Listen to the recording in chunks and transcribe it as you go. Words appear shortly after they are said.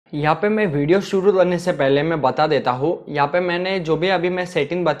यहाँ पे मैं वीडियो शुरू करने से पहले मैं बता देता हूँ, यहाँ पे मैंने जो भी अभी मैं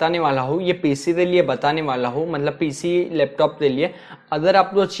सेटिंग बताने वाला हूँ ये पीसी के लिए बताने वाला हूँ, मतलब पीसी लैपटॉप के लिए। अगर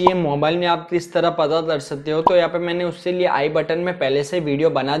आपको चाहिए मोबाइल में आप किस तरह पता कर सकते हो, तो यहाँ पे मैंने उसके लिए आई बटन में पहले से वीडियो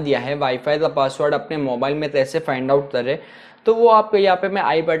बना दिया है, वाईफाई का पासवर्ड अपने मोबाइल में कैसे फाइंड आउट करें। तो वो आप यहाँ पे मैं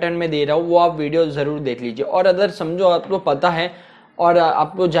आई बटन में दे रहा हूँ, वो आप वीडियो ज़रूर देख लीजिए। और अगर समझो आपको पता है और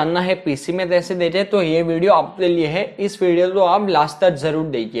आपको जानना है पीसी में कैसे देते, तो ये वीडियो आपके लिए है। इस वीडियो को आप लास्ट तक जरूर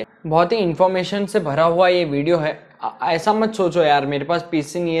देखिए, बहुत ही इंफॉर्मेशन से भरा हुआ ये वीडियो है। ऐसा मत सोचो यार मेरे पास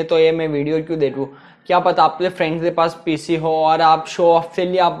पीसी नहीं है तो ये मैं वीडियो क्यों देखूं। क्या पता आपके फ्रेंड्स के पास पीसी हो और आप शो ऑफ के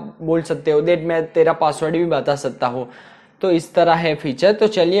लिए आप बोल सकते हो देख मैं तेरा पासवर्ड भी बता सकता हूँ। तो इस तरह है फीचर। तो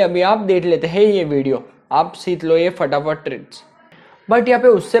चलिए अभी आप देख लेते हैं ये वीडियो, आप सीख लो ये फटाफट ट्रिक्स। बट यहाँ पे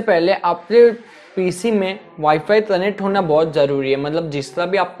उससे पहले आपके पीसी में वाईफाई कनेक्ट होना बहुत ज़रूरी है, मतलब जिसका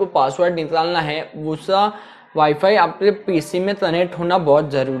भी आपको पासवर्ड निकालना है उसका वाईफाई आपके पीसी में कनेक्ट होना बहुत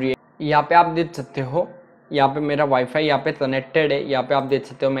ज़रूरी है। यहाँ पे आप देख सकते हो, यहाँ पे मेरा वाईफाई यहाँ पे कनेक्टेड है। यहाँ पे आप देख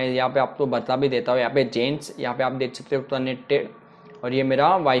सकते हो, मैं यहाँ पे आपको बता भी देता हूँ, यहाँ पे जेंट्स यहाँ पे आप देख सकते हो कनेक्टेड, और ये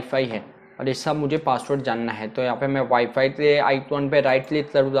मेरा वाईफाई है और ये सब मुझे पासवर्ड जानना है। तो यहाँ पे मैं वाईफाई के आइकॉन पे राइट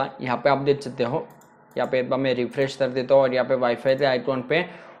क्लिक करूँगा, यहाँ पे आप देख सकते हो, यहाँ पे एक बार मैं रिफ्रेश कर देता हूँ और यहाँ पे वाईफाई के आइकॉन पे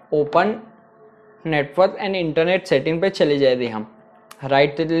open network and internet setting पे चले जाएंगे। हम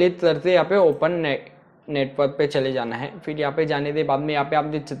राइट क्लिक करते यहाँ पे ओपन नेटवर्क पे चले जाना है। फिर यहाँ पे जाने के बाद में यहाँ पे आप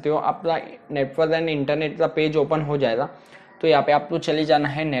देख सकते हो आपका नेटवर्क एंड इंटरनेट का पेज ओपन हो जाएगा। तो यहाँ पे आपको चले जाना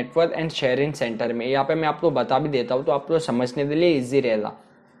है नेटवर्क एंड शेयरिंग सेंटर में। यहाँ पे मैं आपको बता भी देता हूँ तो आपको समझने के लिए ईजी रहेगा।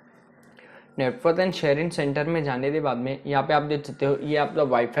 नेटवर्क एंड शेयरिंग सेंटर में जाने के बाद में यहाँ पे आप देख सकते हो ये आपका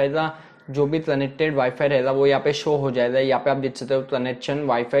वाईफाई का जो भी कनेक्टेड वाईफाई रहेगा वो यहाँ पे शो हो जाएगा। यहाँ पे आप देख सकते हो कनेक्शन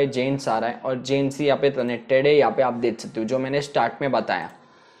वाईफाई जेंट्स आ रहा है और जेंट्स ही यहाँ पे कनेक्टेड है, यहाँ पे आप देख सकते हो जो मैंने स्टार्ट में बताया।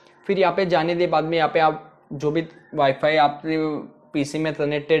 फिर यहाँ पे जाने के बाद में यहाँ पे आप जो भी वाईफाई आपके पीसी में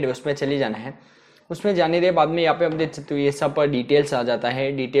कनेक्टेड है उसमें चली जाना है। उसमें जाने के बाद में यहाँ पे आप देख सकते हो ये सब पर डिटेल्स आ जाता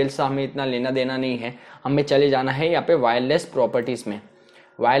है। डिटेल्स का हमें इतना लेना देना नहीं है, हमें चले जाना है यहाँ पे वायरलेस प्रॉपर्टीज़ में।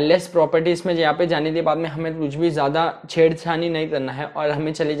 वायरलेस प्रॉपर्टीज़ में यहाँ पे जाने के बाद में हमें कुछ भी ज़्यादा छेड़छाड़ी नहीं करना है और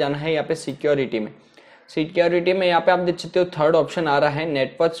हमें चले जाना है यहाँ पे सिक्योरिटी में। सिक्योरिटी में यहाँ पे आप देख सकते हो थर्ड ऑप्शन आ रहा है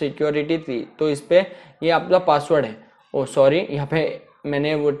नेटवर्क सिक्योरिटी 3। तो इस पर ये आपका पासवर्ड है। ओ सॉरी, यहाँ पे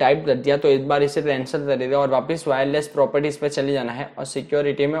मैंने वो टाइप कर दिया, तो एक बार इसे कैंसिल कर देगा और वापस वायरलेस प्रॉपर्टीज़ पे चले जाना है और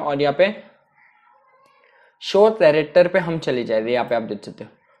सिक्योरिटी में, और यहाँ पे शो कैरेक्टर पे हम चले जाएंगे। यहाँ पे आप देख सकते हो,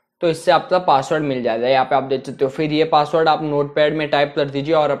 तो इससे आपका पासवर्ड मिल जाएगा। यहाँ पे आप देख सकते हो। फिर ये पासवर्ड आप नोटपैड में टाइप कर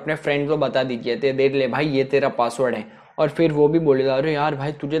दीजिए और अपने फ्रेंड को बता दीजिए, तो देख ले भाई ये तेरा पासवर्ड है। और फिर वो भी बोलेगा अरे यार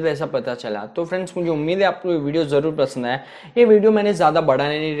भाई तुझे तो ऐसा पता चला। तो फ्रेंड्स मुझे उम्मीद है आपको ये वीडियो ज़रूर पसंद आया। ये वीडियो मैंने ज़्यादा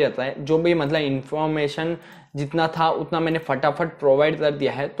बढ़ाने नहीं रहता है, जो भी मतलब इन्फॉर्मेशन जितना था उतना मैंने फटाफट प्रोवाइड कर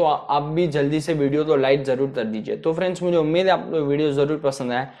दिया है। तो आप भी जल्दी से वीडियो को लाइक ज़रूर कर दीजिए। तो फ्रेंड्स मुझे उम्मीद है आपको वीडियो ज़रूर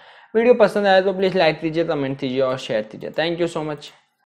पसंद आया। वीडियो पसंद आया तो प्लीज़ लाइक कीजिए, कमेंट कीजिए और शेयर कीजिए। Thank you so much.